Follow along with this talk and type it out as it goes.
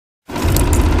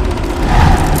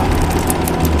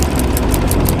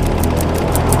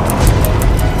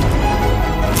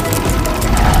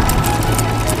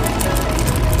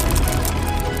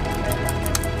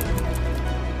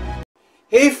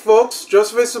folks,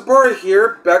 Sobora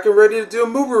here, back and ready to do a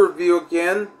movie review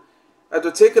again. After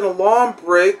taking a long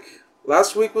break,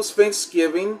 last week was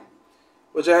Thanksgiving,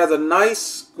 which I had a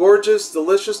nice, gorgeous,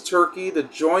 delicious turkey to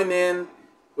join in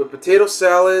with potato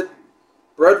salad,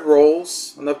 bread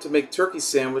rolls, enough to make turkey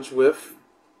sandwich with,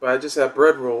 but I just had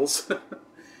bread rolls,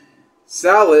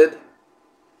 salad,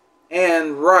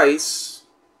 and rice,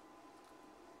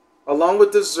 along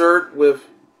with dessert with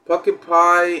pumpkin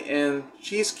pie and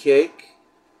cheesecake,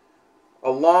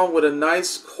 along with a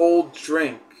nice cold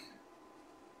drink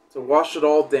to wash it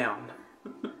all down.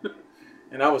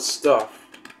 And I was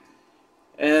stuffed.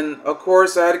 And of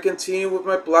course I had to continue with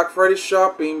my Black Friday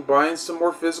shopping, buying some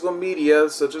more physical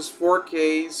media such as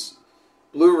 4Ks,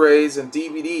 Blu-rays, and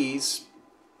DVDs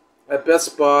at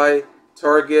Best Buy,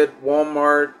 Target,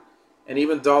 Walmart, and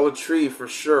even Dollar Tree for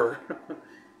sure.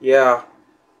 Yeah,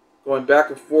 going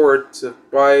back and forth to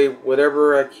buy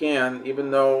whatever I can, even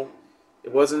though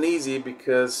it wasn't easy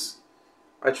because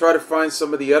I tried to find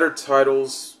some of the other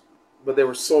titles, but they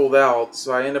were sold out,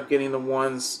 so I ended up getting the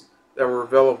ones that were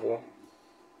available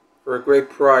for a great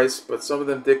price, but some of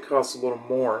them did cost a little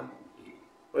more.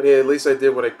 But hey, at least I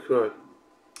did what I could.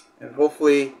 And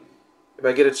hopefully, if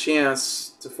I get a chance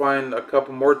to find a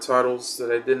couple more titles that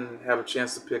I didn't have a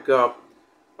chance to pick up,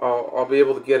 I'll be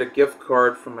able to get a gift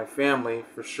card from my family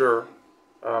for sure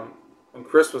when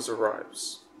Christmas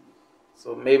arrives.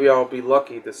 So maybe I'll be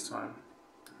lucky this time.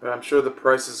 But I'm sure the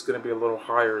price is going to be a little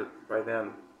higher by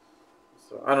then.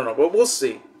 So I don't know, but we'll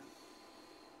see.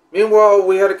 Meanwhile,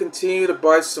 we had to continue to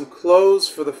buy some clothes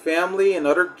for the family and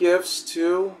other gifts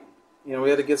too. You know, we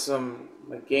had to get some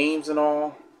games and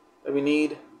all that we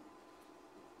need.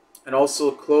 And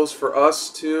also clothes for us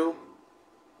too.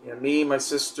 Yeah, me, my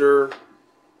sister,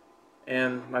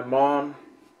 and my mom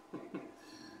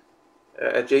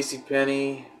at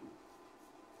JCPenney,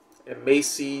 at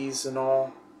Macy's and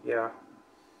all. Yeah.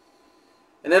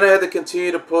 And then I had to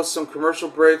continue to post some commercial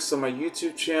breaks on my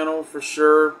YouTube channel for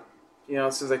sure. You know,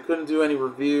 since I couldn't do any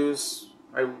reviews,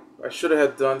 I should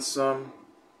have done some,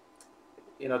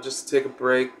 you know, just to take a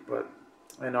break, but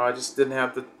I know I just didn't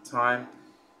have the time.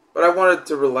 But I wanted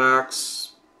to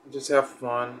relax, just have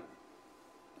fun.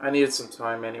 I needed some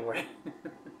time anyway.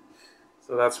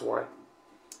 So that's why.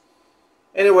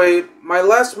 Anyway, my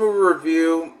last movie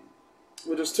review,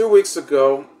 which was 2 weeks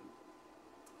ago,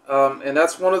 and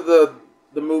that's one of the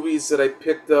movies that I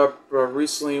picked up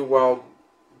recently while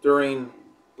during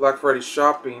Black Friday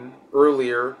shopping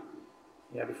earlier,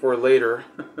 yeah, before later,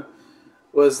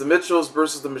 was The Mitchells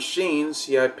vs. the Machines.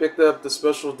 Yeah, I picked up the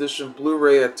special edition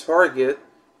Blu-ray at Target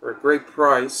for a great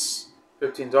price,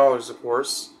 $15 of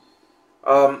course.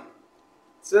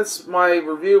 Since my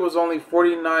review was only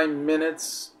 49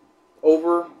 minutes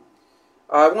over,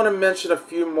 I want to mention a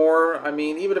few more. I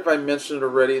mean, even if I mentioned it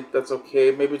already, that's okay.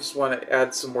 Maybe just want to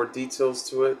add some more details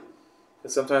to it,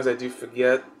 because sometimes I do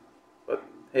forget, but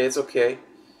hey, it's okay.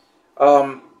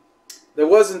 There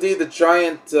was indeed the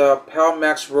giant PAL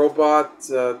Max robot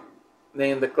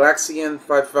named the Galaxian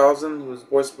 5000, who was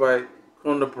voiced by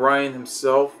Conan O'Brien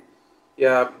himself.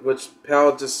 Yeah, which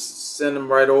PAL just sent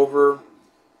him right over,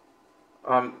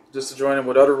 just to join in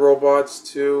with other robots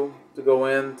too, to go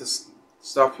in to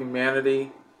stop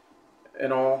humanity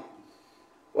and all.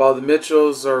 While the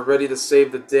Mitchells are ready to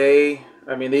save the day.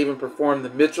 I mean, they even performed the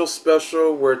Mitchell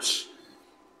special, which,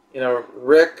 you know,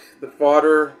 Rick, the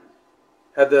father,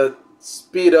 had to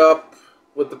speed up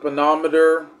with the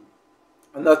pedometer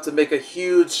enough to make a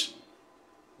huge,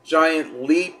 giant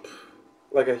leap,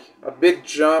 like a big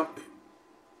jump,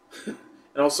 and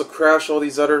also crash all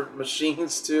these other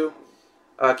machines too.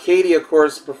 Katie, of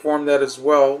course, performed that as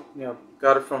well. You know,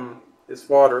 got it from his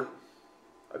father.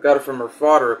 I got it from her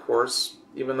father, of course,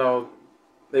 even though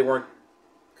they weren't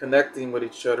connecting with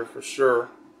each other for sure.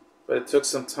 But it took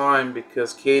some time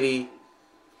because Katie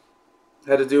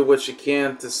had to do what she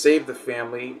can to save the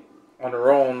family on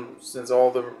her own, since all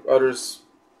the others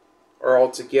are all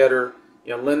together.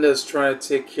 You know, Linda is trying to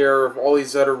take care of all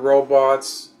these other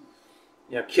robots,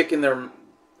 you know, kicking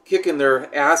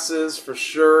their asses for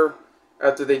sure,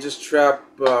 after they just trap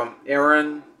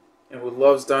Erinn, and who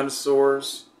loves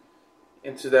dinosaurs,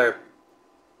 into that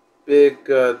big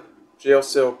jail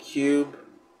cell cube,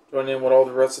 joining in with all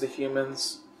the rest of the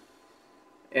humans,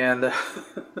 and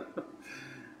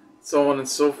so on and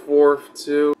so forth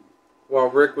too. While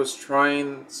Rick was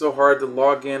trying so hard to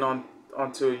log in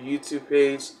onto a YouTube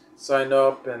page, sign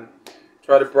up, and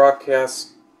try to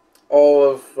broadcast all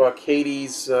of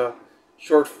Katie's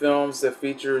short films that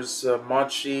features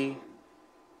Monchi.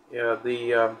 Yeah,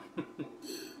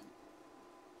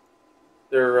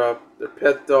 their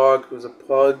pet dog, who's a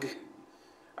pug.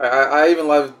 I even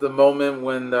loved the moment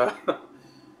when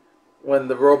when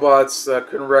the robots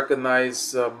couldn't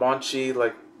recognize Monchi,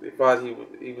 like they thought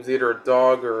he was either a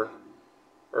dog or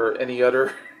any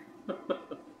other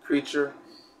creature.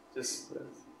 Just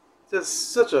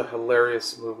just such a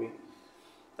hilarious movie.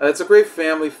 It's a great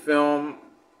family film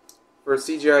for a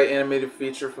CGI animated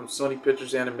feature from Sony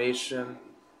Pictures Animation.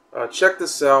 Check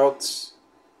this out.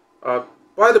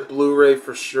 Buy the Blu-ray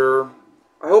for sure.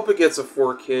 I hope it gets a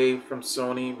 4K from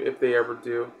Sony if they ever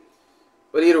do.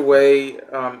 But either way,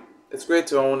 it's great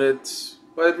to own it.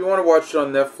 But if you want to watch it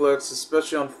on Netflix,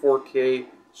 especially on 4K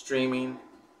streaming,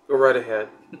 go right ahead.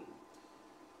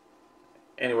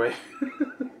 Anyway.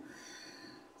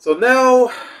 So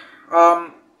now,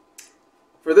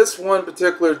 for this one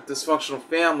particular dysfunctional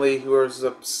family who is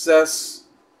obsessed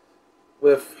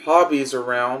with hobbies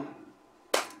around,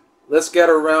 let's get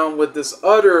around with this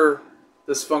other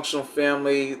dysfunctional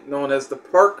family known as the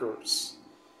Parkers.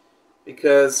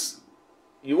 Because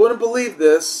you wouldn't believe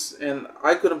this, and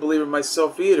I couldn't believe it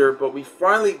myself either, but we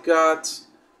finally got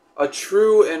a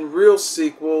true and real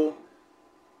sequel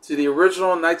to the original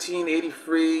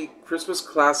 1983 Christmas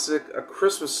classic, A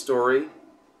Christmas Story.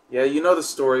 Yeah, you know the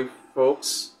story,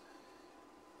 folks.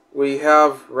 We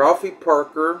have Ralphie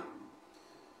Parker,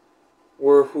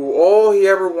 who all he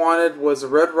ever wanted was a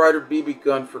Red Ryder BB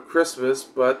gun for Christmas,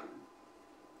 but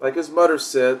like his mother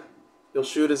said, he'll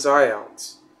shoot his eye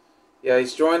out. Yeah,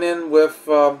 he's joined in with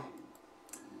not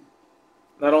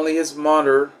only his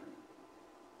mother,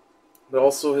 but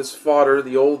also his father,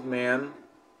 the old man,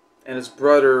 and his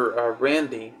brother,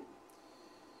 Randy.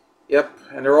 Yep,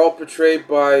 and they're all portrayed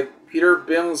by Peter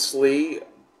Billingsley,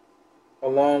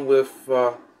 along with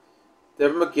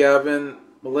Devin McGavin,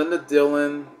 Melinda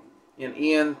Dillon, and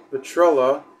Ian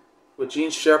Petrella, with Gene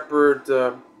Shepard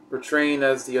portraying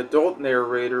as the adult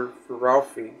narrator for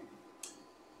Ralphie.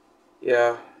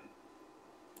 Yeah.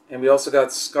 And we also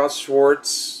got Scott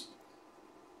Schwartz,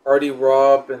 Artie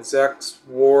Robb, and Zack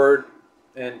Ward,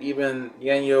 and even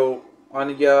Yano,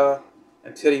 Anaya,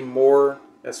 and Teddy Moore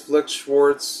as Flick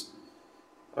Schwartz,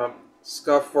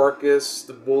 Scott Farkas,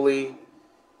 the bully,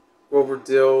 Grover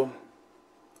Dill,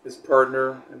 his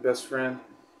partner and best friend,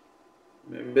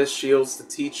 Miss Shields, the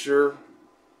teacher,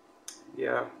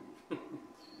 yeah,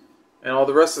 and all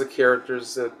the rest of the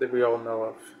characters that we all know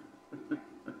of.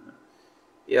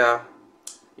 Yeah,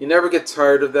 you never get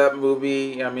tired of that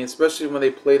movie. I mean, especially when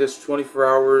they played us 24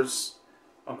 hours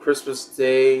on Christmas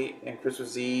Day and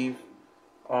Christmas Eve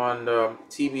on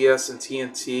TBS and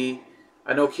TNT.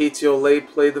 I know KTLA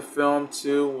played the film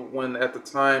too when at the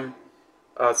time,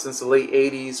 since the late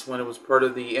 80s, when it was part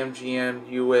of the MGM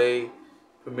UA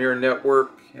Premiere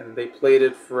Network, and they played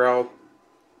it throughout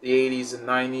the 80s and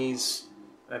 90s.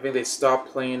 I think they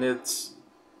stopped playing it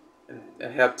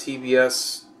and have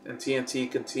TBS and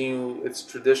TNT continue its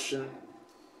tradition.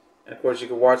 And of course, you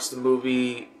can watch the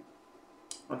movie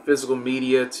on physical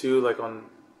media too, like on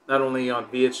not only on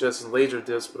VHS and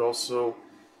Laserdisc, but also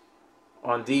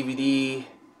on DVD.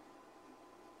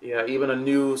 Yeah, even a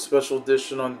new special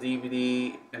edition on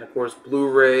DVD, and of course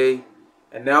Blu-ray.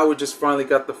 And now we just finally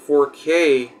got the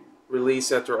 4K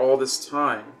release after all this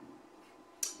time.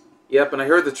 Yep, and I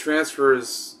heard the transfer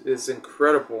is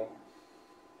incredible.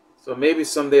 So maybe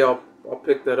someday I'll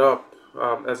pick that up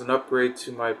as an upgrade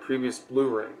to my previous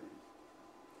Blu-ray.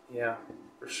 Yeah,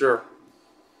 for sure.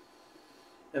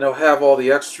 And I'll have all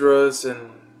the extras,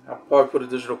 and I'll probably put a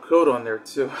digital code on there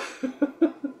too.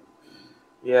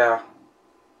 Yeah.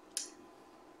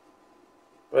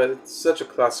 But it's such a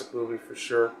classic movie for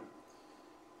sure.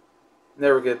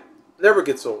 Never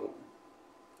gets old.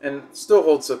 And still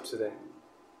holds up today.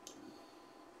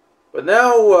 But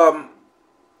now,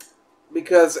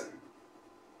 because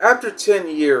after 10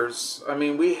 years, I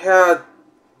mean, we had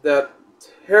that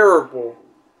terrible,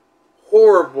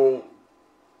 horrible,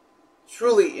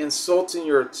 truly insulting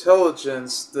your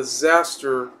intelligence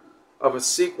disaster of a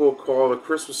sequel called A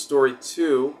Christmas Story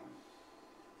 2,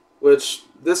 which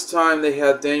this time they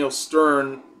had Daniel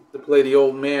Stern to play the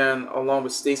old man along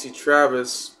with Stacey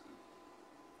Travis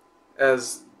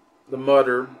as the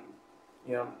mother,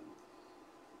 you know,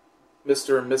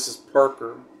 Mr. and Mrs.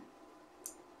 Parker,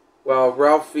 while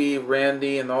Ralphie,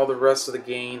 Randy, and all the rest of the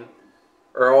gang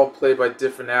are all played by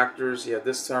different actors. Yeah,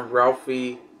 this time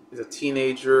Ralphie is a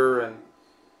teenager, and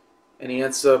he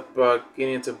ends up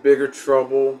getting into bigger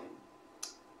trouble.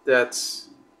 That's,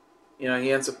 you know,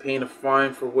 he ends up paying a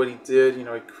fine for what he did. You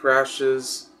know, he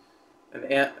crashes, and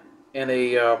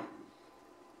a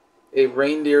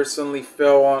reindeer suddenly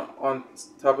fell on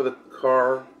top of the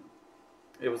car.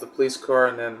 It was a police car,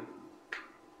 and then,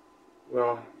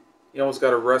 well, he almost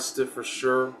got arrested for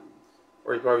sure.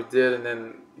 or he probably did, and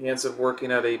then he ends up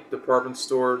working at a department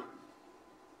store,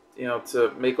 you know,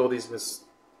 to make all these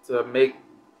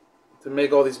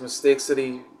all these mistakes that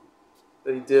he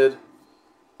did.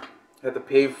 Had to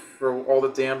pay for all the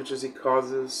damages he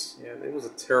causes. Yeah, it was a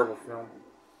terrible film.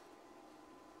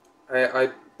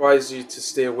 I advise you to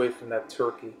stay away from that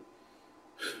turkey,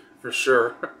 for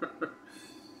sure.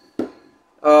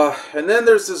 And then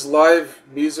there's this live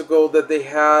musical that they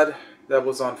had that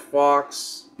was on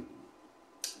Fox.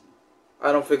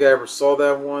 I don't think I ever saw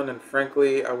that one, and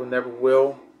frankly, I would never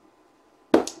will.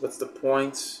 What's the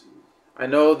point? I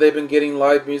know they've been getting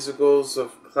live musicals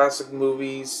of classic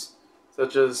movies,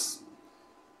 such as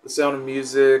The Sound of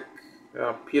Music,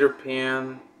 Peter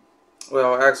Pan.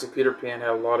 Well, actually, Peter Pan had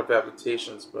a lot of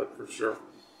adaptations, but for sure.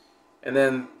 And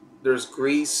then there's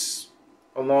Grease,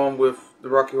 along with the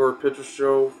Rocky Horror Picture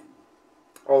Show,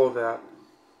 all of that.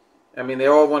 I mean, they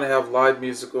all want to have live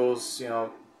musicals, you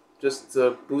know, just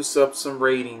to boost up some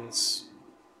ratings.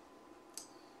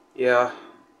 Yeah,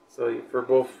 so for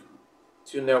both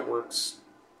two networks.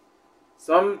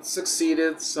 Some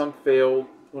succeeded, some failed,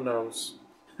 who knows.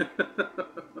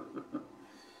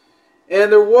 And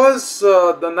there was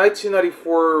the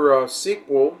 1994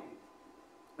 sequel,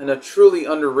 and a truly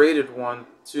underrated one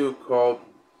too, called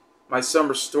My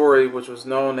Summer Story, which was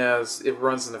known as It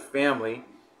Runs in the Family,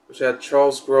 which had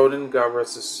Charles Grodin, God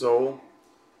rest his soul,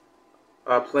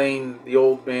 playing the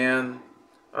old man,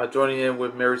 joining in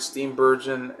with Mary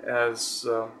Steenburgen as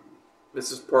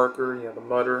Mrs. Parker, you know, the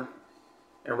mother.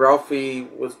 And Ralphie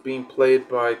was being played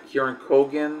by Kieran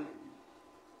Cogan,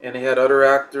 and they had other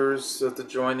actors to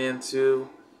join in too.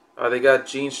 They got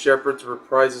Gene Shepard to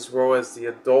reprise his role as the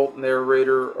adult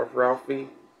narrator of Ralphie.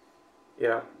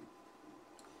 Yeah.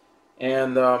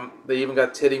 And they even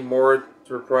got Teddy Moore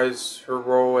to reprise her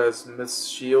role as Miss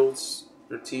Shields,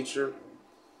 their teacher.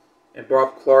 And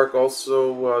Bob Clark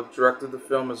also directed the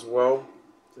film as well,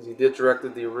 since he did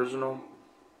directed the original.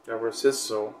 God rest his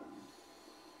soul.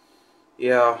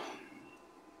 Yeah.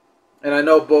 And I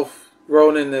know both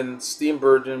Ronan and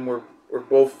Steenburgen were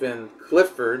both in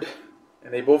Clifford,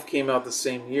 and they both came out the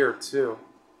same year too.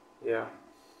 Yeah.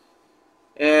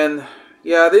 And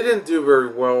yeah, they didn't do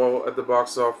very well at the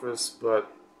box office,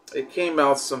 but it came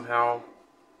out somehow,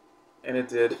 and it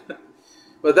did.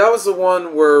 But that was the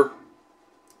one where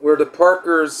the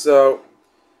Parkers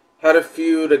had a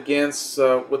feud against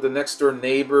with the next door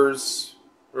neighbors,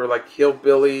 or like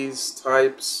hillbillies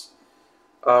types.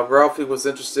 Ralphie was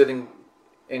interested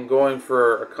in going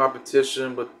for a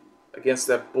competition against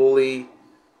that bully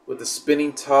with the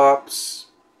spinning tops,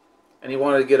 and he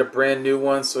wanted to get a brand new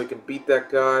one so he could beat that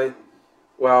guy.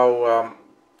 While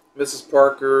Mrs.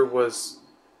 Parker was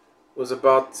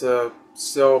about to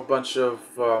sell a bunch of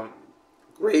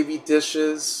gravy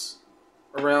dishes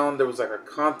around. There was like a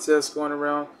contest going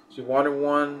around. She wanted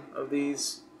one of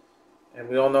these, and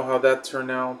we all know how that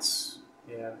turned out.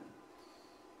 Yeah.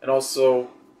 And also,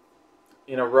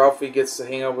 you know, Ralphie gets to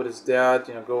hang out with his dad,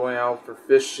 you know, going out for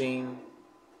fishing,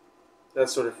 that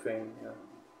sort of thing.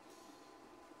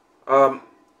 Yeah.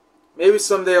 Maybe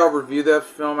someday I'll review that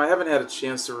film. I haven't had a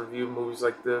chance to review movies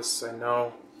like this, I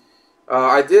know.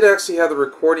 I did actually have the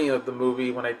recording of the movie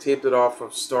when I taped it off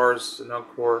of Stars and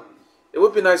Encore. It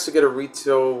would be nice to get a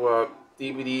retail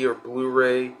DVD or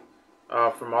Blu-ray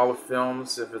from Olive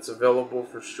Films if it's available,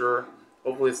 for sure.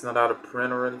 Hopefully it's not out of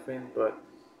print or anything, but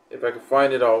if I can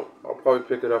find it, I'll probably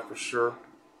pick it up for sure.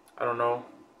 I don't know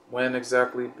when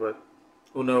exactly, but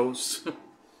who knows.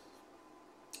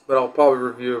 But I'll probably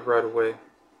review it right away.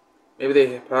 Maybe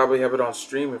they probably have it on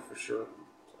streaming for sure.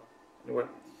 So, anyway.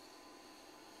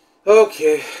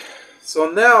 Okay.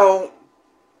 So now,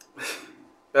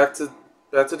 back to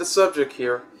the subject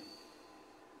here.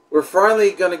 We're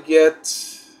finally going to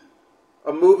get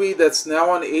a movie that's now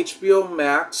on HBO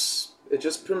Max. It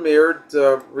just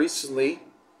premiered recently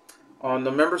on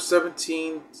November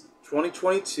 17,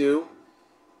 2022.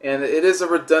 And it is a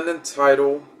redundant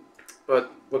title,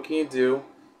 but what can you do?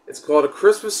 It's called A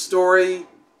Christmas Story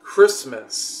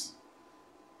Christmas.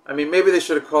 I mean, maybe they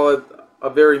should have called it A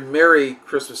Very Merry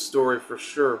Christmas Story for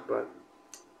sure, but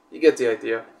you get the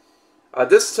idea.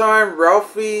 This time,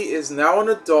 Ralphie is now an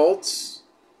adult,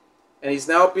 and he's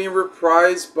now being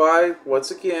reprised by,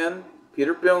 once again,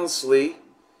 Peter Billingsley,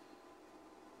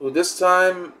 who this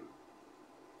time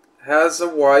has a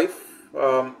wife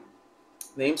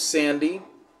named Sandy,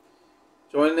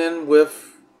 joining in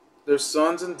with their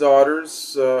sons and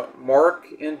daughters, Mark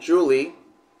and Julie.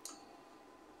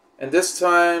 And this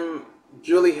time,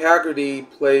 Julie Hagerty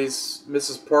plays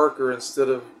Mrs. Parker instead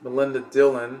of Melinda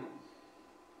Dillon.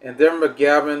 And Darren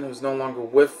McGavin, who's no longer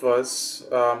with us,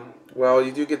 well,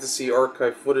 you do get to see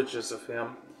archive footages of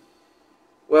him.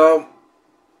 Well,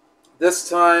 this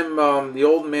time the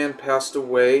old man passed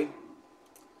away,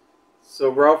 so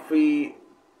Ralphie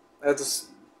had to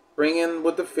bring in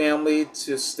with the family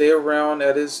to stay around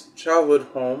at his childhood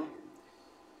home,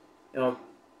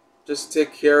 just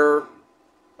take care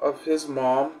of his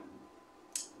mom,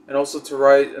 and also to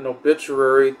write an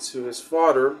obituary to his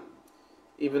father,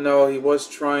 even though he was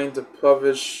trying to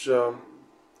publish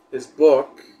his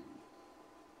book,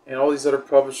 and all these other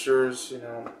publishers,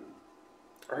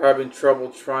 are having trouble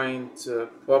trying to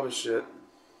publish it.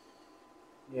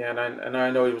 Yeah, and I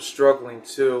know he was struggling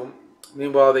too.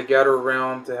 Meanwhile, they gather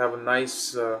around to have a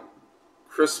nice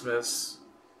Christmas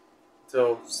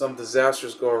until some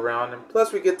disasters go around. And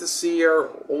plus, we get to see our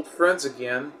old friends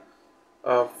again.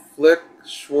 Flick,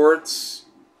 Schwartz,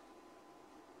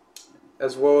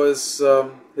 as well as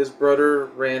his brother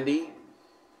Randy.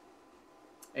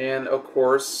 And, of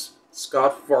course,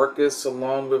 Scott Farkas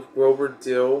along with Grover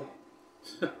Dill.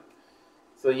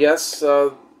 So, yes,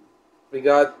 we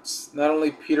got not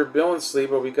only Peter Billingsley,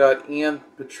 but we got Ian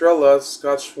Petrella,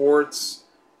 Scott Schwartz,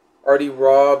 Artie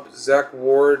Robb, Zack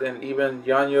Ward, and even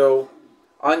Yano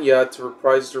Anaya to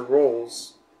reprise their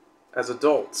roles as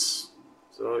adults.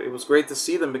 So it was great to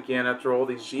see them again after all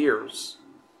these years.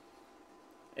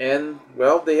 And,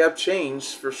 well, they have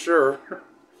changed for sure.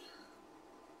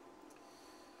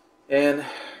 And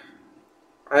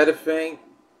I had a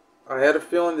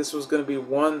feeling this was going to be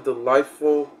one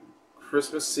delightful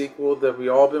Christmas sequel that we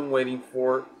all been waiting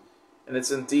for, and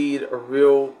it's indeed a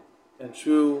real and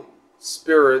true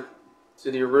spirit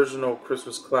to the original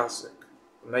Christmas classic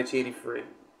from 1983.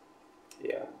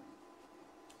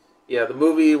 Yeah, the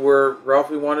movie where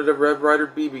Ralphie wanted a Red Ryder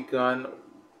BB gun,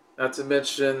 not to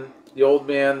mention the old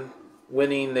man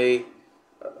winning a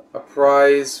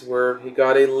prize where he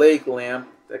got a leg lamp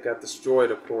that got destroyed,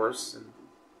 of course,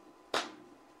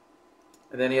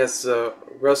 and then he has to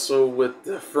wrestle with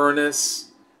the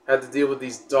furnace, had to deal with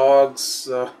these dogs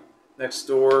next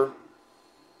door,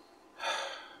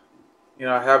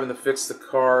 having to fix the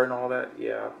car and all that.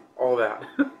 Yeah, all that.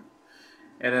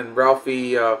 And then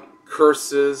Ralphie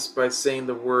curses by saying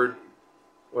the word,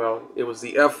 well, it was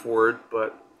the F word,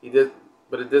 but it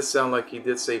did sound like he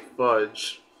did say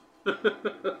fudge.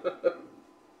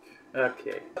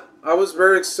 Okay. I was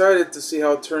very excited to see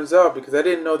how it turns out because I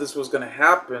didn't know this was going to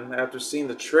happen after seeing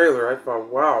the trailer. I thought,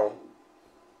 wow,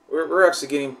 we're actually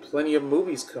getting plenty of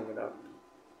movies coming up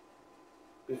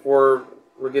before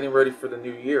we're getting ready for the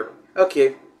new year.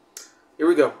 Okay, here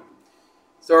we go.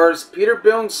 Stars Peter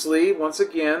Billingsley, once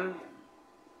again,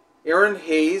 Erinn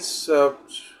Hayes,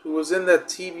 who was in that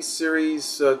TV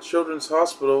series Children's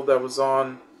Hospital that was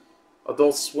on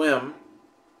Adult Swim.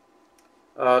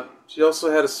 She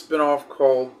also had a spin-off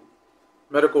called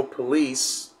Medical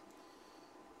Police,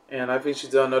 and I think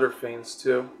she's done other things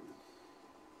too.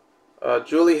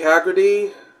 Julie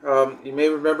Hagerty, you may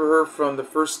remember her from the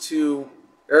first two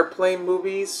Airplane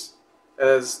movies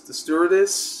as the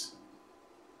stewardess,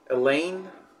 Layne.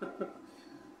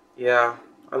 Yeah,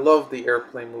 I love the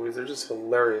Airplane movies, they're just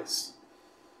hilarious.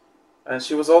 And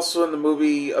she was also in the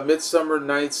movie A Midsummer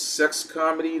Night's Sex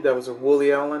Comedy, that was a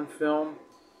Woody Allen film.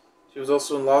 She was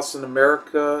also in Lost in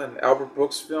America, an Albert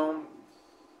Brooks film.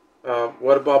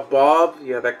 What About Bob?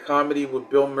 Yeah, that comedy with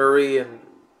Bill Murray and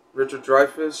Richard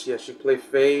Dreyfuss. Yeah, she played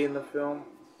Faye in the film.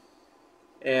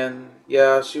 And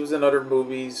yeah, she was in other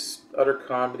movies, other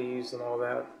comedies and all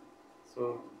that.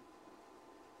 So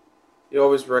you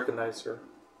always recognize her.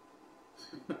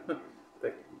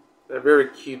 that very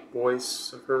cute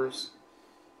voice of hers.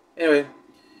 Anyway,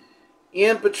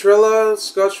 Ian Petrella,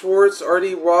 Scott Schwartz,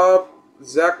 Artie Robb,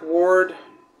 Zack Ward,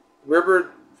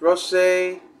 River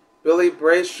Drosche, Billy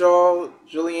Brayshaw,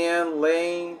 Julianna,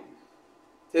 Layne,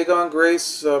 Tagon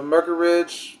Grace,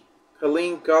 Muggeridge,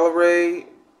 Cailean Galloway,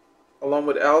 along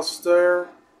with Alistair,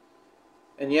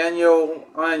 and Yano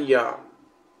Anaya.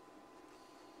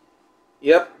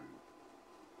 Yep.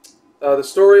 The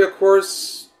story, of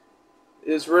course,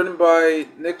 is written by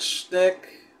Nick Schneck,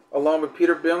 along with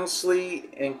Peter Billingsley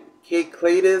and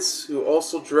Kaytis, who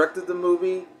also directed the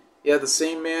movie. Yeah, the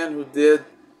same man who did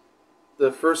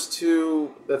the first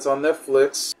two that's on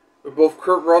Netflix. With both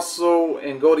Kurt Russell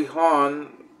and Goldie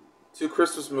Hawn, two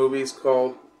Christmas movies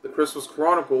called The Christmas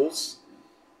Chronicles.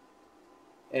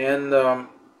 And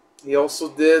he also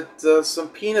did some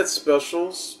Peanut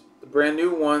specials, the brand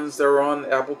new ones that are on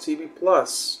Apple TV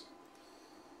Plus.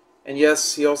 And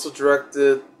yes, he also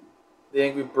directed the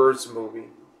Angry Birds movie.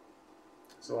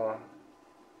 So on.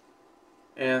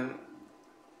 And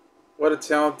what a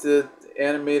talented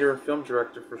animator and film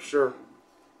director for sure.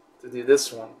 to do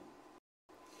this one.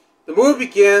 The movie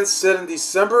begins set in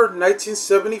December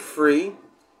 1973,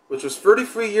 which was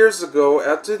 33 years ago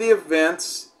after the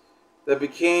events that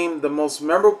became the most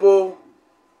memorable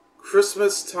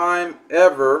Christmas time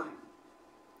ever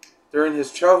during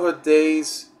his childhood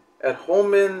days at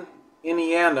Holman,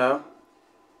 Indiana,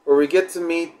 where we get to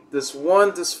meet this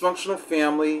one dysfunctional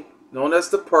family known as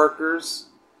the Parkers,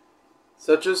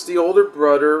 such as the older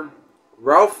brother,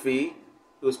 Ralphie,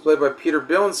 who was played by Peter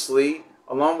Billingsley,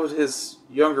 along with his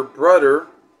younger brother,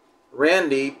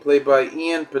 Randy, played by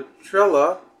Ian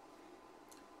Petrella.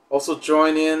 Also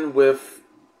join in with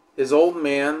his old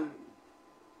man,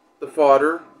 the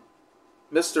father,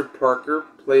 Mr. Parker,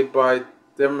 played by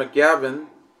Deborah McGavin,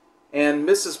 and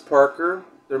Mrs. Parker,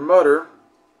 their mother,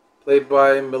 played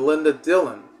by Melinda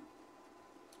Dillon.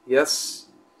 Yes,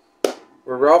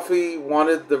 where Ralphie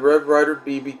wanted the Red Ryder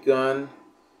BB gun,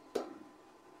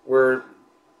 where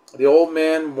the old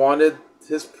man wanted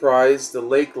his prize, the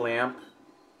lake lamp,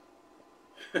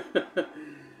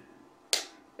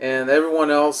 and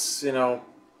everyone else,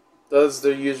 does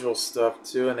their usual stuff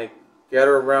too, and they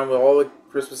gather around with all the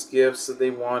Christmas gifts that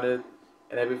they wanted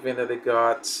and everything that they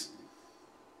got,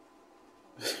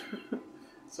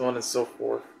 so on and so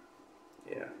forth.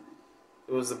 Yeah,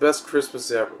 it was the best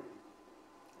Christmas ever.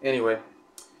 Anyway,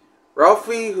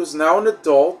 Ralphie, who's now an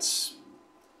adult,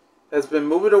 has been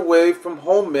moving away from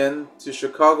Holman to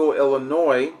Chicago,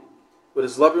 Illinois, with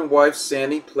his loving wife,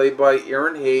 Sandy, played by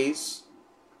Erinn Hayes,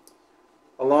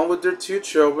 along with their two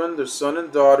children, their son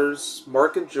and daughters,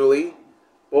 Mark and Julie,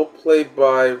 both played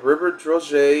by River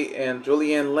Drosche and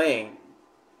Julianna Layne.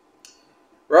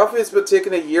 Ralphie has been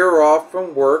taking a year off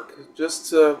from work just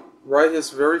to write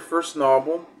his very first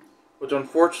novel, which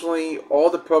unfortunately all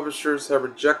the publishers have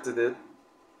rejected it.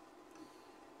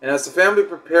 And as the family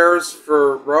prepares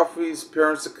for Ralphie's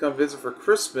parents to come visit for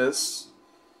Christmas,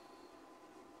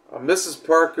 Mrs.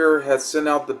 Parker had sent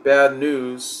out the bad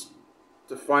news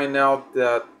to find out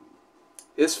that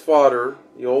his father,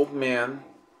 the old man,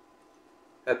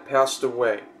 had passed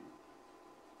away.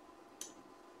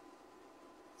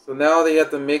 So now they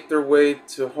had to make their way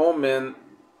to Holman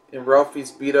in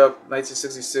Ralphie's beat-up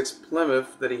 1966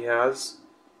 Plymouth that he has.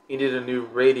 He needed a new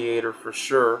radiator for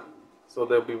sure, so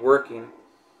they'll be working.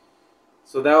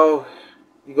 So now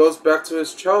he goes back to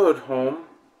his childhood home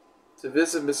to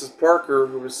visit Mrs. Parker,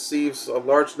 who receives a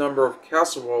large number of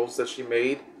casseroles that she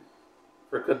made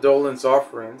for condolence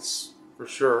offerings, for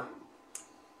sure.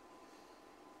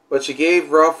 But she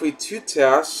gave Ralphie two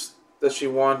tasks that she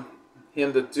wanted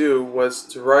him to do, was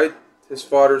to write his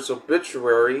father's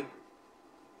obituary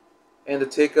and to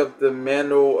take up the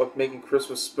manual of making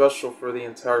Christmas special for the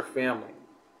entire family.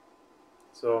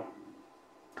 So,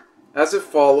 as it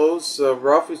follows,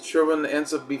 Ralphie's children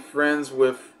ends up being friends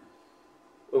with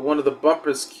one of the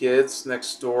Bumpers kids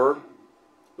next door,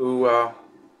 who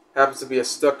happens to be a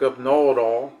stuck-up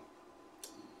know-it-all.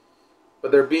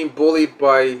 But they're being bullied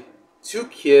by two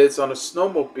kids on a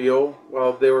snowmobile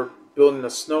while they were building a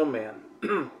snowman,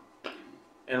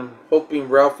 and hoping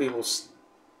Ralphie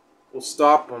will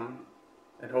stop them,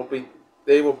 and hoping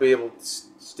they will be able to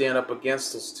stand up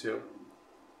against those two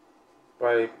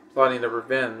by plotting a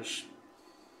revenge.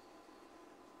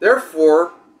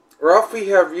 Therefore, Ralphie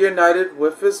have reunited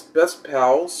with his best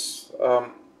pals,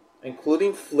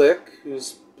 including Flick,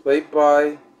 who's played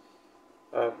by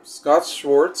Scott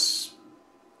Schwartz,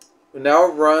 who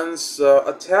now runs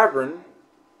a tavern,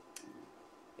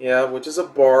 which is a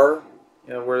bar,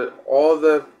 where all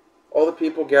the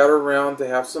people gather around to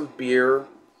have some beer,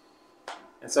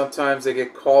 and sometimes they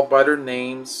get called by their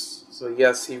names. So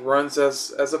yes, he runs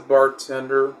as a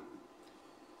bartender.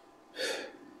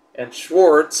 And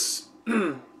Schwartz,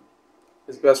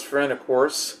 his best friend, of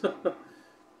course,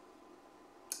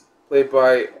 played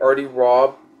by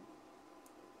Robb,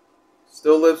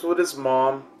 still lives with his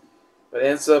mom, but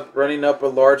ends up running up a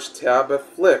large tab at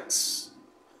Flick's.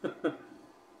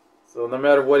 So no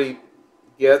matter what he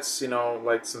gets,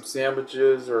 like some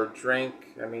sandwiches or a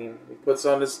drink, he puts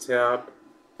on his tab,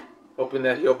 hoping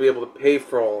that he'll be able to pay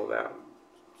for all of that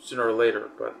sooner or later.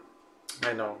 But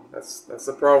I know that's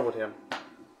the problem with him.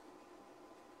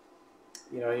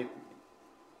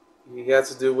 He has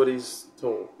to do what he's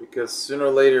told, because sooner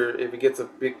or later, if he gets a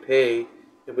big pay,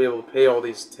 he'll be able to pay all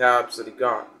these tabs that he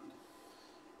got.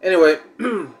 Anyway,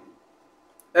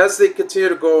 as they continue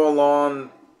to go along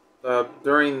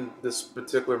during this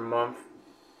particular month,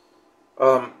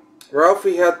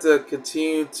 Ralphie had to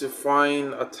continue to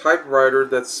find a typewriter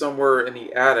that's somewhere in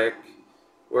the attic,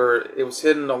 where it was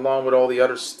hidden along with all the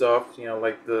other stuff,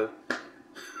 like the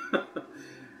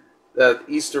that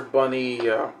Easter Bunny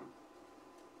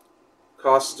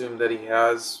costume that he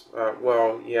has.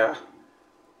 Well, yeah,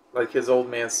 like his old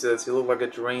man says, he looked like a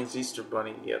deranged Easter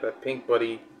bunny. Yeah, that pink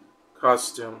buddy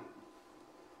costume.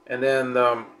 And then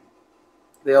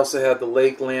they also had the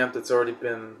lake lamp that's already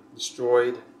been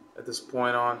destroyed at this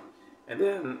point on. And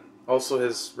then also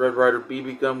his Red Ryder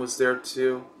BB gun was there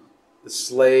too. The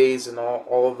sleighs and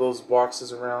all of those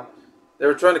boxes around. They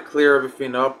were trying to clear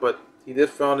everything up, but he did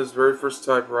found his very first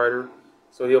typewriter,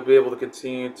 so he'll be able to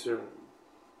continue to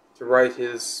write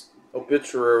his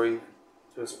obituary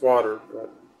to his father.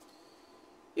 But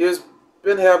he has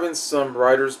been having some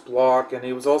writer's block, and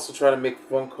he was also trying to make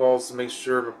phone calls to make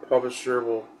sure the publisher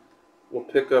will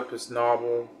pick up his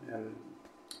novel, and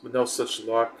with no such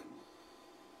luck.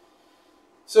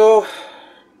 So,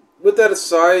 with that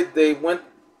aside, they went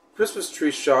Christmas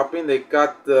tree shopping. They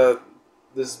got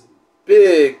this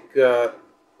big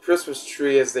Christmas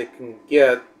tree as they can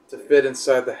get to fit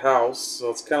inside the house. So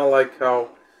it's kind of like how,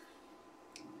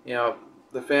 you know,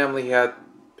 the family had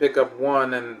pick up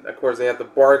one, and of course they had to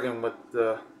bargain with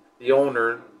the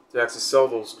owner to actually sell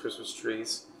those Christmas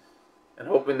trees, and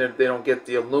hoping that they don't get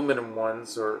the aluminum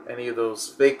ones or any of those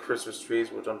fake Christmas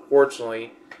trees, which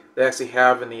unfortunately they actually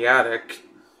have in the attic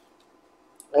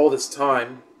all this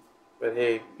time. But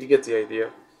hey, you get the idea.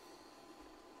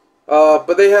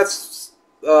 But they had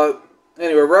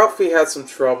anyway, Ralphie had some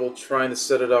trouble trying to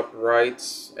set it up right,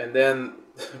 and then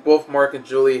both Mark and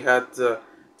Julie had to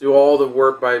do all the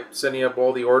work by setting up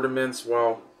all the ornaments,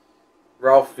 while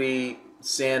Ralphie,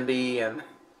 Sandy, and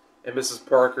Mrs.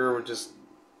 Parker were just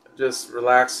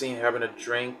relaxing, having a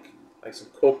drink, like some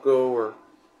cocoa or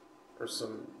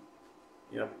some,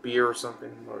 you know, beer or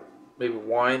something, or maybe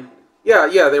wine. Yeah,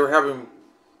 they were having,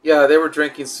 they were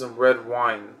drinking some red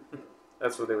wine.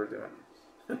 That's what they were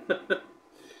doing.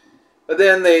 But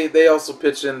then they also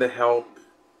pitched in to help.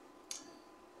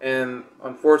 And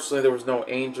unfortunately there was no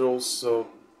angels, so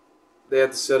they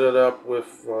had to set it up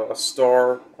with a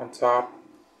star on top.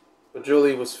 But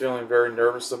Julie was feeling very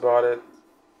nervous about it.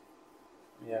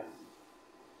 Yeah.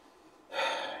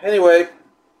 Anyway,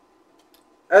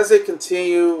 as they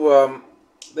continue,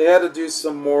 they had to do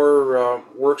some more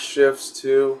work shifts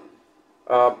too.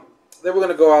 They were going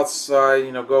to go outside,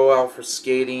 you know, go out for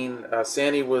skating.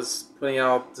 Sandy was putting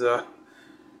out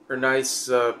her nice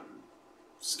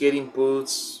skating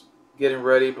boots, getting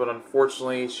ready, but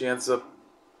unfortunately she ends up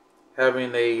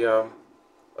having a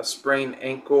sprained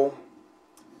ankle,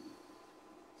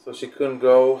 so she couldn't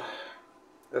go.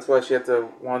 That's why she had to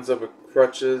winds up with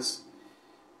crutches.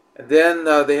 And then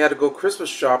they had to go Christmas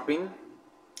shopping.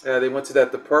 They went to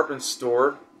that department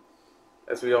store,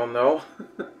 as we all know,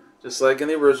 just like in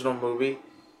the original movie,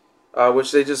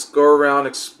 which they just go around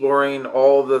exploring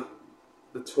all the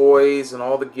toys and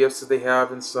all the gifts that they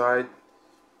have inside.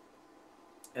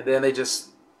 And then they just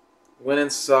went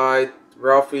inside.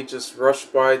 Ralphie just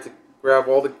rushed by to grab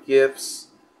all the gifts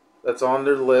that's on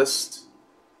their list,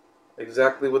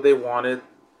 exactly what they wanted.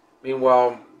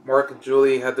 Meanwhile, Mark and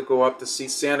Julie had to go up to see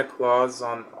Santa Claus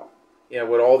on, you know,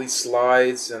 with all these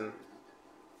slides and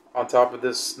on top of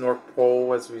this North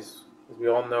Pole, as we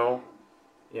all know.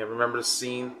 Yeah, remember the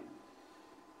scene?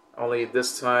 Only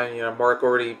this time, you know, Mark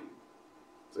already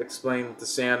explained to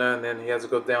Santa, and then he has to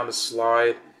go down the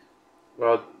slide.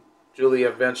 Well, Julie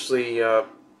eventually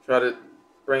tried to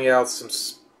bring out some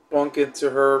spunk into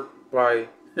her by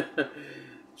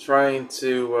trying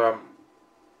to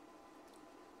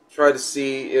try to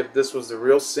see if this was the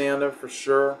real Santa for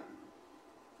sure.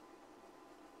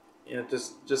 You know,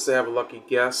 just to have a lucky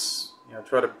guess. You know,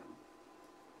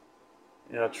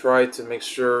 try to make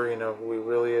sure, you know, who he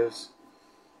really is.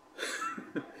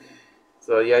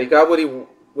 So yeah, he got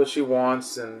what she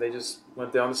wants, and they just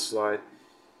went down the slide.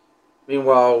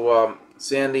 Meanwhile,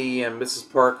 Sandy and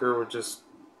Mrs. Parker were just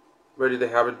ready to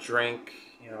have a drink,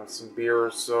 you know, some beer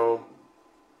or so,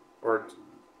 or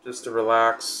just to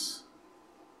relax.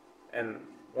 And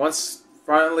once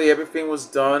finally everything was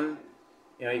done,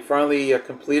 you know, he finally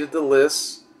completed the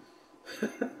list.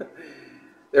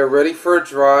 They're ready for a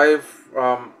drive,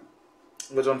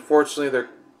 which unfortunately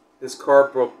his car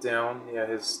broke down. Yeah,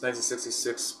 his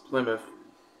 1966 Plymouth.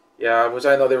 Yeah, which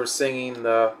I know they were singing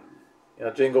the, you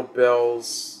know, Jingle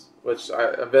Bells, which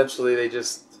eventually they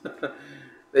just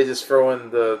they just throw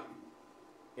in the,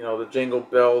 you know, the Jingle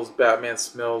Bells, Batman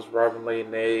Smells, Robin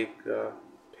Layne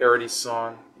parody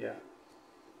song. Yeah.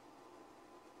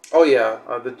 Oh yeah,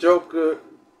 the Joker,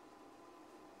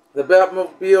 the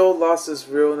Batmobile lost his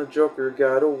reel and the Joker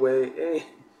got away. Hey.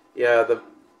 Yeah,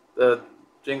 the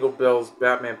Jingle Bells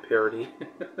Batman parody.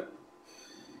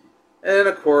 And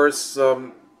of course,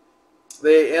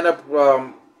 they end up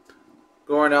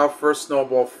going out for a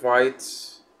snowball fight.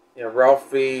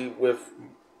 Ralphie with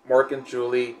Mark and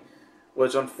Julie,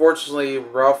 which unfortunately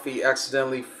Ralphie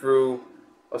accidentally threw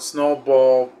a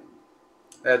snowball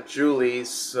at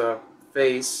Julie's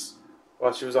face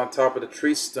while she was on top of the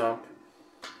tree stump.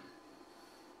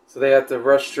 So they had to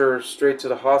rush her straight to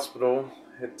the hospital.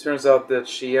 It turns out that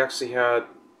she actually had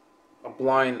a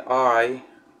blind eye,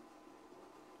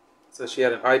 so she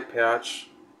had an eye patch.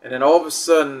 And then all of a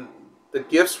sudden, the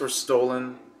gifts were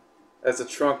stolen as the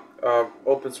trunk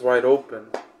opens wide open.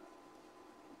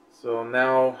 So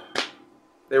now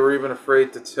they were even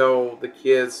afraid to tell the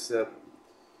kids that,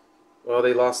 well,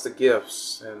 they lost the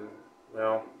gifts. And,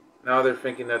 well, now they're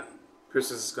thinking that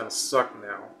Christmas is going to suck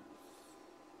now.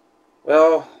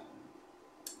 Well,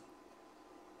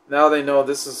 now they know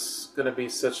this is going to be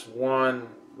such one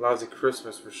lousy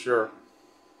Christmas for sure.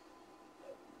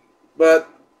 But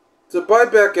to buy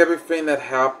back everything that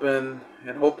happened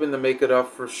and hoping to make it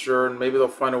up for sure, and maybe they'll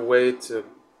find a way to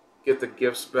get the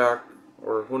gifts back,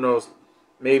 or who knows,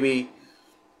 maybe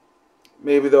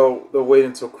they'll wait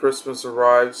until Christmas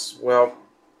arrives. Well,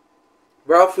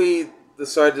 Ralphie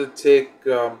decided to take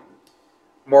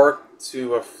Mark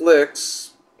to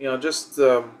Flick's, just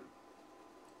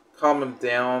calm him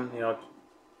down,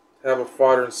 have a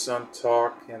father and son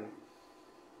talk, and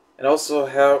also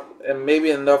have, and maybe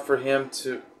enough for him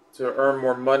to earn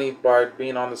more money by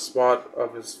being on the spot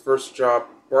of his first job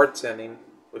bartending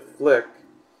with Flick.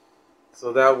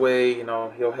 So that way,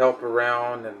 he'll help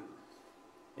around and,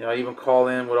 even call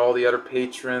in with all the other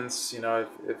patrons.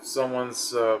 If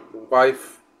someone's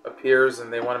wife appears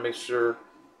and they want to make sure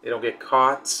they don't get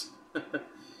caught.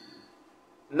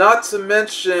 Not to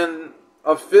mention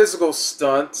a physical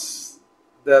stunt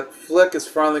that Flick is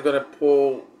finally going to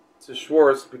pull to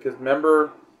Schwartz, because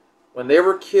remember when they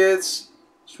were kids,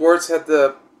 Schwartz had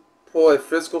to pull a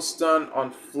physical stunt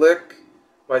on Flick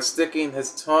by sticking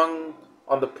his tongue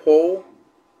on the pole.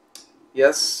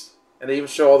 Yes, and they even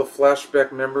show all the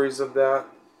flashback memories of that.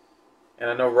 And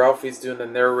I know Ralphie's doing the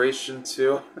narration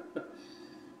too.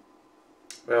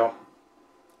 Well,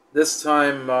 this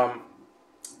time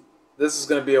this is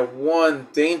going to be a one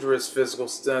dangerous physical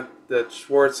stunt that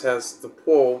Schwartz has to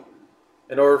pull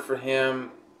in order for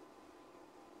him,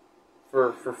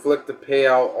 for Flick to pay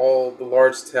out all the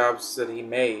large tabs that he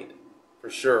made, for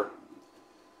sure,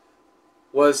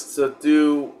 was to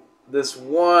do this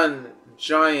one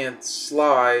giant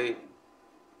slide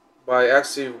by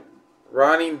actually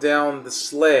riding down the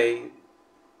sleigh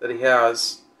that he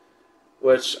has,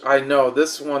 which I know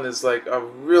this one is like a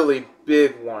really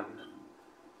big one.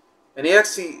 And he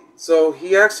actually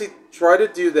tried to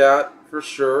do that for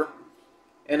sure,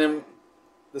 and then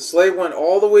the sleigh went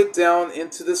all the way down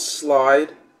into the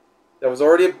slide that was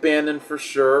already abandoned for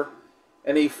sure,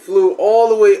 and he flew all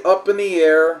the way up in the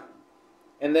air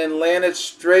and then landed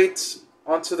straight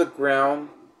onto the ground,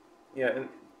 and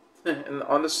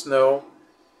on the snow.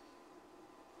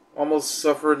 Almost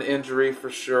suffered an injury for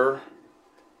sure.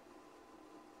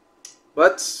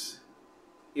 But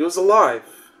he was alive,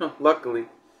 luckily.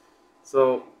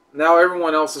 So now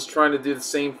everyone else is trying to do the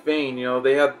same thing.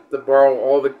 They had to borrow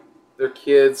all their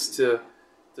kids to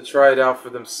try it out for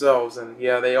themselves, and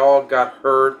yeah, they all got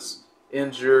hurt,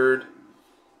 injured,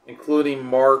 including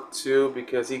Mark too,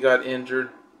 because he got injured.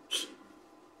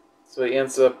 So he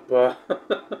ends up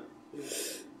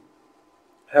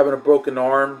having a broken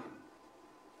arm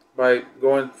by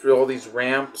going through all these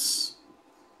ramps.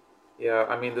 Yeah,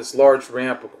 I mean this large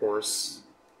ramp, of course.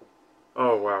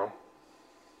 Oh wow.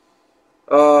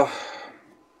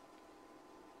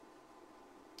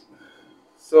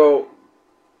 So,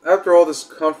 after all this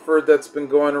comfort that's been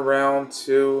going around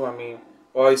too, I mean,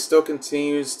 while he still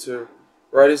continues to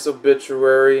write his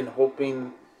obituary and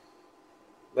hoping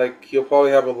like he'll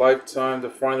probably have a lifetime to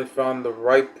finally find the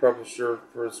right publisher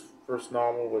for his first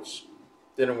novel, which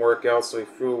didn't work out, so he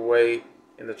threw away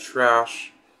in the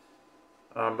trash.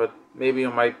 But maybe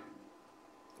it might,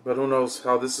 but who knows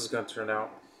how this is going to turn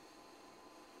out.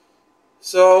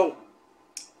 So,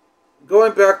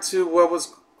 going back to what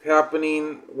was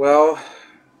happening, well,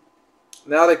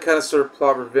 now they kind of sort of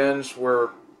plot revenge, where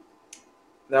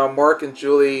now Mark and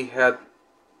Julie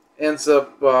ends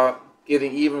up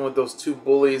getting even with those two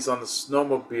bullies on the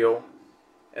snowmobile,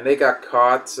 and they got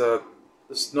caught. The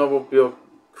snowmobile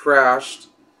crashed,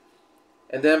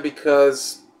 and then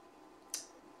because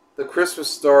the Christmas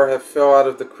star had fell out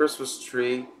of the Christmas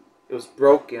tree, it was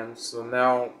broken, so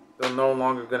now they're no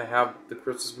longer going to have the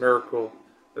Christmas miracle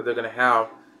that they're going to have.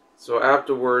 So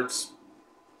afterwards,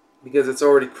 because it's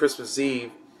already Christmas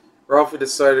Eve, Ralphie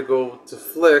decided to go to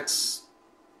Flick's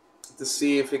to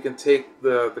see if he can take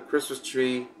the Christmas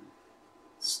tree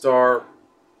star,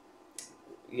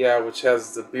 Yeah, which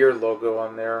has the beer logo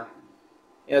on there.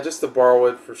 Yeah, just to borrow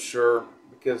it for sure,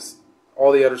 because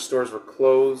all the other stores were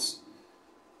closed.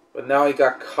 But now he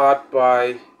got caught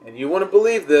by, and you wouldn't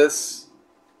believe this,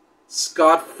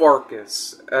 Scott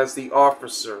Farkas as the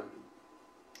officer.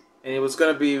 And he was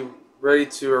going to be ready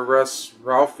to arrest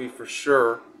Ralphie for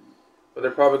sure, but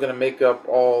they're probably going to make up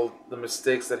all the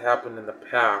mistakes that happened in the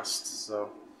past. So,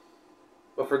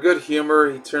 but for good humor,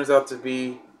 he turns out to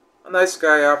be a nice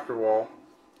guy after all.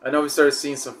 I know we started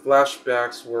seeing some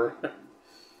flashbacks where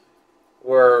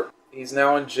where he's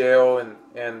now in jail,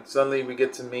 and suddenly we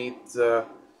get to meet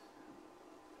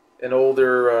an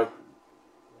older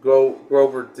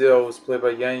Grover Dill, who's played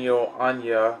by Yano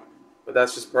Anaya, but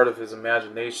that's just part of his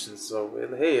imagination. So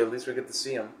hey, at least we get to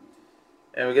see him,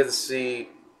 and we get to see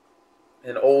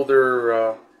an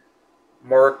older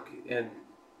Mark and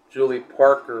Julie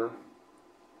Parker.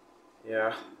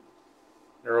 Yeah,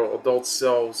 their adult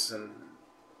selves, and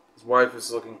his wife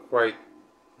is looking quite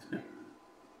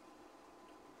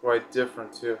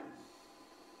different too.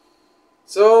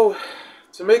 So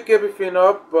to make everything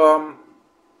up,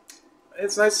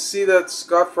 it's nice to see that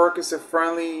Scott Farkas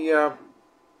finally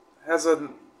has a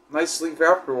nice sleep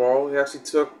after all. He actually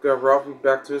took Ralphie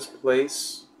back to his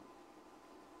place,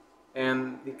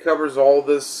 and he covers all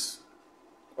this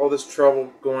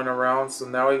trouble going around. So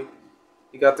now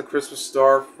he got the Christmas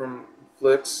star from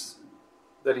Flicks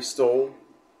that he stole,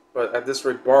 but at this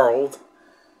rate borrowed,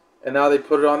 and now they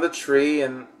put it on the tree,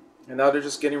 and now they're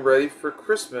just getting ready for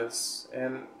Christmas.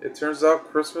 And it turns out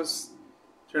Christmas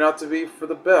turned out to be for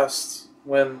the best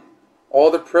when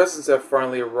all the presents have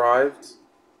finally arrived.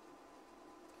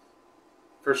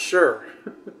 For sure.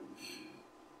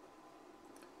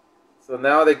 So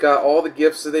now they got all the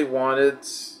gifts that they wanted.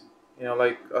 You know,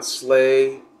 like a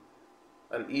sleigh,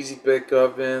 an easy bake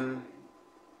oven,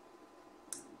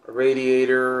 a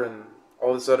radiator, and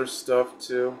all this other stuff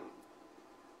too.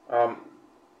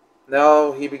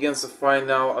 Now he begins to find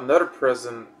out another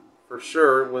present for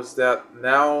sure was that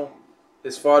now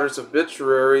his father's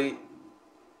obituary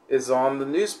is on the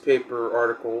newspaper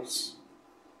articles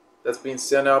that's being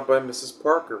sent out by Mrs.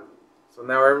 Parker. So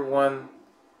now everyone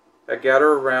that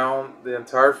gather around, the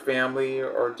entire family,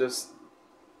 are just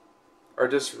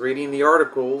reading the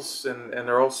articles, and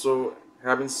they're also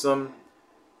having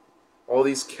all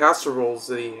these casseroles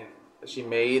that she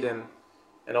made, and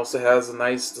also has a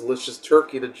nice delicious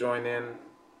turkey to join in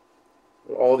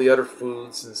with all the other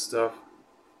foods and stuff.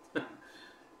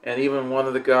 And even one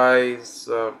of the guys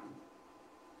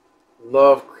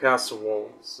love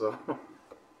casserole, so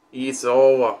he eats it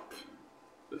all up.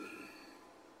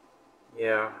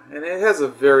 Yeah, and it has a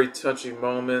very touching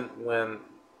moment when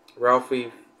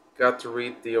Ralphie got to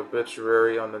read the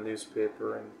obituary on the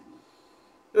newspaper, and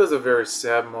it was a very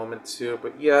sad moment too,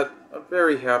 but yet a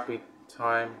very happy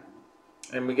time.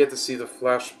 And we get to see the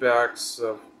flashbacks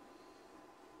of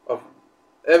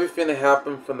everything that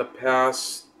happened from the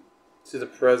past to the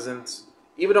present.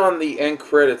 Even on the end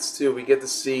credits too, we get to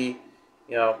see,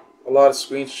 you know, a lot of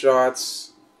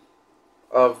screenshots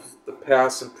of the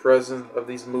past and present of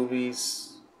these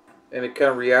movies, and it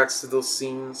kind of reacts to those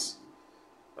scenes.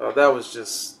 That was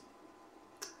just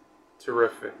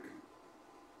terrific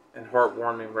and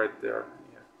heartwarming right there.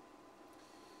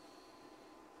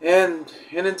 And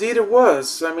indeed it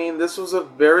was. I mean, this was a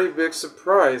very big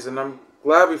surprise, and I'm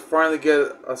glad we finally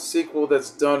get a sequel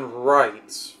that's done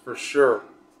right, for sure.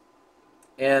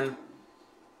 And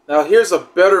now here's a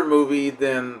better movie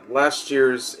than last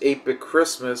year's 8-Bit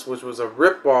Christmas, which was a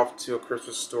rip-off to A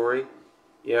Christmas Story.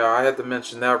 Yeah, I had to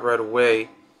mention that right away.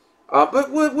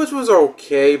 But which was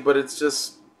okay, but it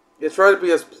tried to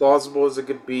be as plausible as it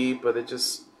could be, but it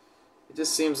just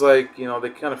seems like, you know, they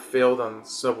kind of failed on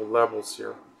several levels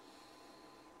here.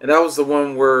 And that was the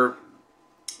one where,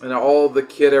 you know, all the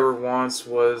kid ever wants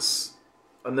was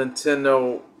a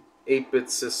Nintendo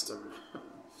 8-bit system.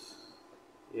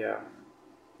 Yeah,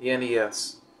 the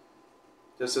NES.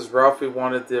 Just as Ralphie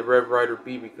wanted the Red Ryder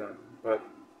BB gun, but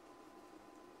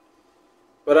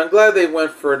I'm glad they went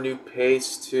for a new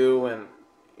pace too, and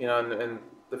you know, and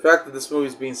the fact that this movie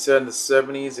is being set in the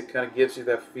 70s, it kind of gives you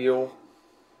that feel.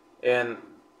 And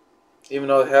even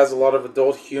though it has a lot of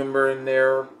adult humor in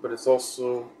there, but it's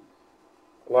also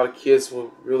a lot of kids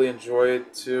will really enjoy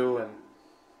it too,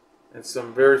 and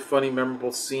some very funny,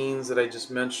 memorable scenes that I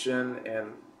just mentioned.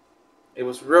 And it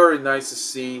was really nice to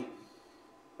see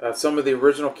some of the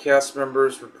original cast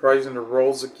members reprising their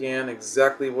roles again,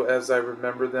 exactly as I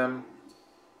remember them.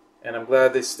 And I'm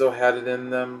glad they still had it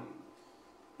in them.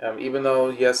 Even though,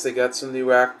 yes, they got some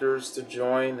new actors to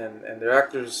join, and their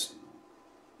actors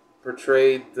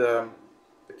portrayed the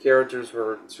characters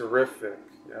were terrific.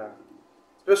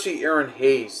 especially Erinn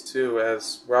Hayes too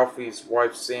as Ralphie's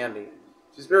wife Sandy.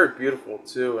 She's very beautiful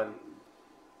too,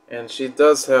 and she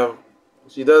does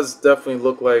definitely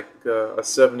look like a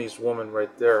 '70s woman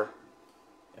right there,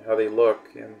 and how they look,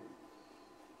 and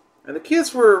the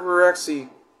kids were actually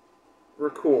were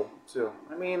cool too.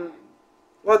 I mean,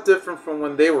 a lot different from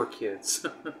when they were kids.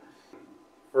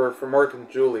 for Mark and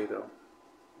Julie though,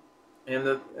 and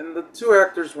the two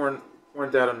actors weren't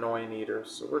that annoying either,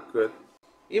 so we're good.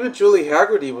 Even Julie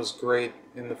Hagerty was great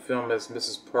in the film as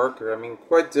Mrs. Parker. I mean,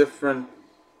 quite different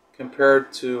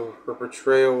compared to her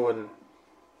portrayal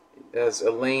as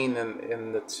Elaine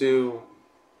in the two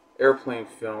airplane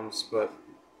films, but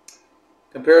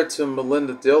compared to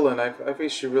Melinda Dillon, I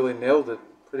think she really nailed it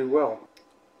pretty well.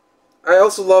 I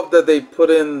also love that they put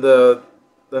in the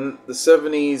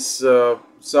 70s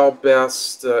Sal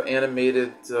Bast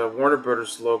animated Warner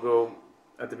Brothers logo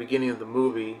at the beginning of the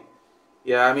movie.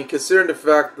 Yeah, I mean, considering the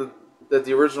fact that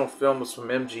the original film was from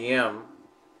MGM,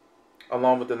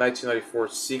 along with the 1994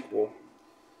 sequel.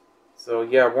 So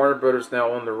yeah, Warner Brothers now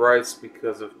own the rights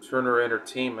because of Turner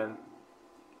Entertainment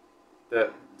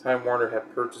that Time Warner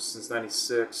had purchased since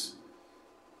 '96.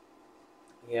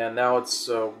 Yeah, now it's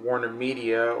Warner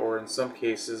Media, or in some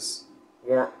cases,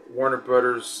 Warner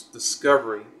Brothers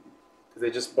Discovery, because they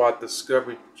just bought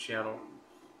Discovery Channel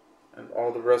and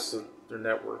all the rest of their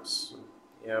networks.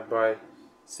 Yeah, by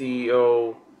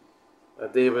CEO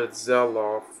David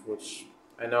Zaslav, which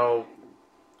I know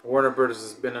Warner Brothers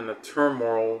has been in a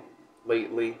turmoil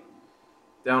lately,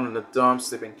 down in the dumps.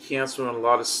 They've been canceling a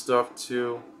lot of stuff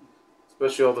too,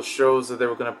 especially all the shows that they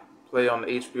were going to play on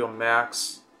HBO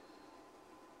Max.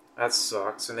 That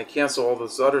sucks. And they cancel all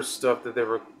this other stuff that they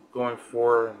were going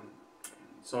for, and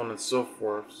so on and so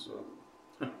forth. So,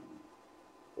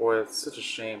 boy, it's such a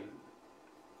shame.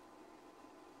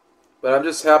 But I'm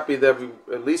just happy that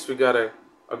at least we got a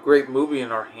great movie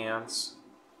in our hands,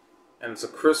 and it's a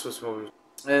Christmas movie.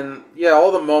 And yeah,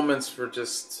 all the moments were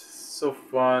just so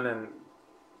fun and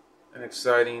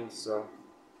exciting. So,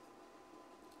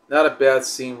 not a bad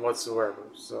scene whatsoever.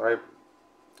 So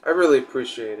I really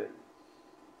appreciate it.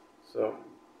 So,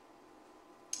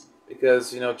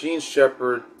 because, you know, Gene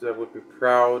Shepard would be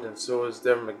proud, and so is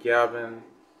Devin McGavin,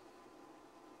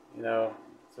 you know,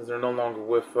 since they're no longer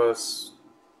with us.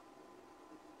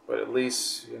 But at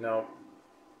least, you know,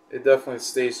 it definitely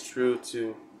stays true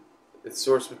to its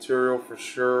source material for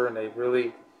sure, and they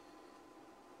really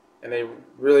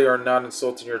are not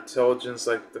insulting your intelligence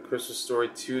like the Christmas Story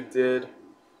 2 did.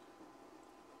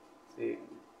 See,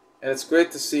 and it's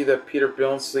great to see that Peter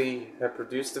Billingsley had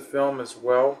produced the film as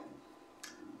well.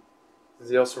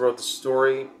 He also wrote the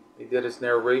story. He did his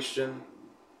narration.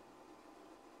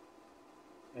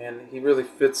 And he really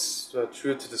fits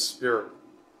true to the spirit.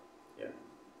 Yeah.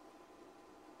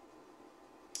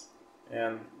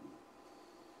 And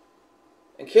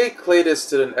Kaytis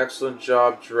did an excellent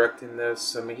job directing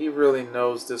this. I mean, he really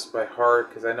knows this by heart,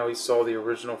 because I know he saw the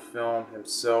original film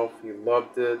himself. He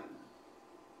loved it.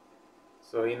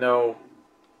 So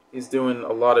he's doing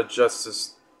a lot of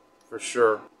justice for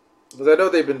sure. Because I know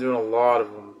they've been doing a lot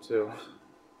of them too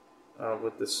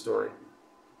with this story.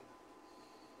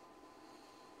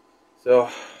 So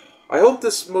I hope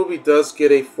this movie does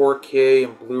get a 4K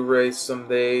and Blu-ray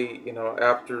someday, you know,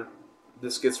 after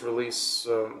this gets released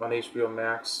on HBO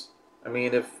Max. I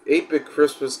mean, if 8-Bit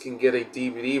Christmas can get a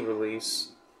DVD release,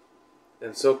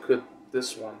 then so could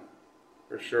this one,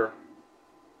 for sure.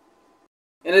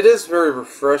 And it is very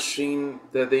refreshing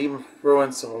that they even throw in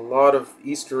a lot of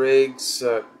Easter eggs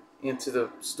into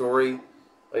the story.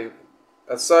 Like,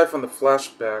 aside from the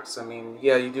flashbacks, I mean,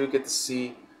 yeah, you do get to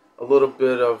see a little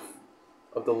bit of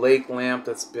the lake lamp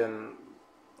that's been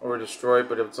destroyed,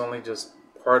 but it's only just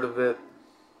part of it.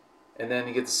 And then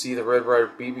you get to see the Red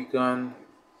Ryder BB gun,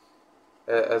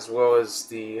 as well as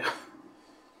the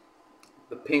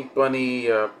Pink Bunny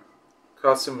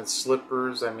costume and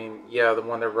slippers. I mean, yeah, the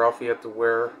one that Ralphie had to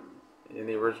wear in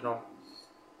the original.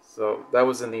 So that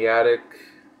was in the attic.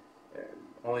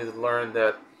 Only to learn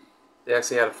that they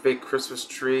actually had a fake Christmas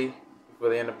tree before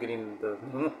they end up getting the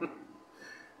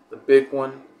the big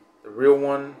one, the real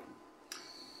one.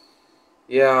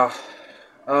 Yeah.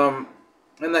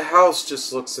 And the house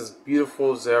just looks as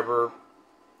beautiful as ever,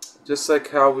 just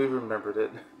like how we remembered it.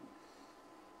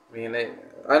 I mean,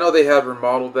 I know they had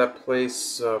remodeled that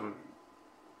place a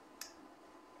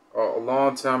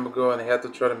long time ago, and they had to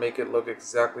try to make it look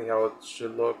exactly how it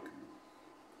should look,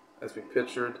 as we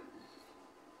pictured.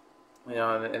 You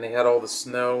know, and they had all the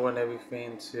snow and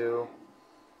everything too.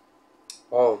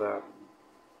 All of that.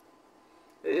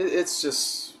 It's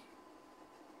just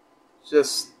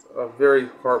a very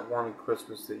heartwarming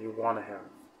Christmas that you want to have.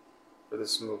 for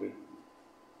this movie.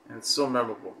 And it's so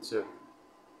memorable, too.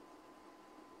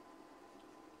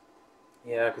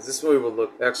 Yeah, because this movie will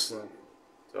look excellent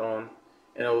to own.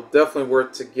 And it will definitely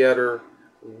work together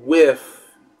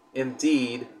with,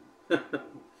 indeed,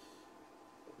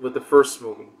 with the first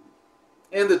movie.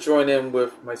 And to join in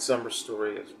with my summer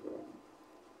story as well.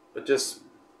 But just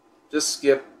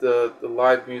skip the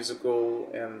live musical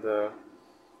and the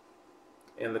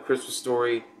Christmas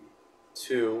Story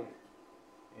 2,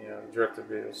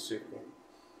 direct-to-video sequel.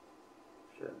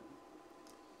 Sure.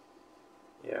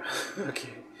 Yeah,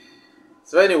 okay.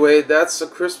 So anyway, that's A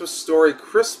Christmas Story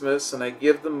Christmas, and I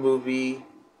give the movie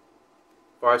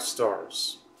 5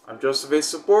 stars. I'm Joseph A.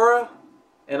 Sobora,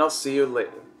 and I'll see you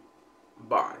later.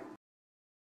 Bye.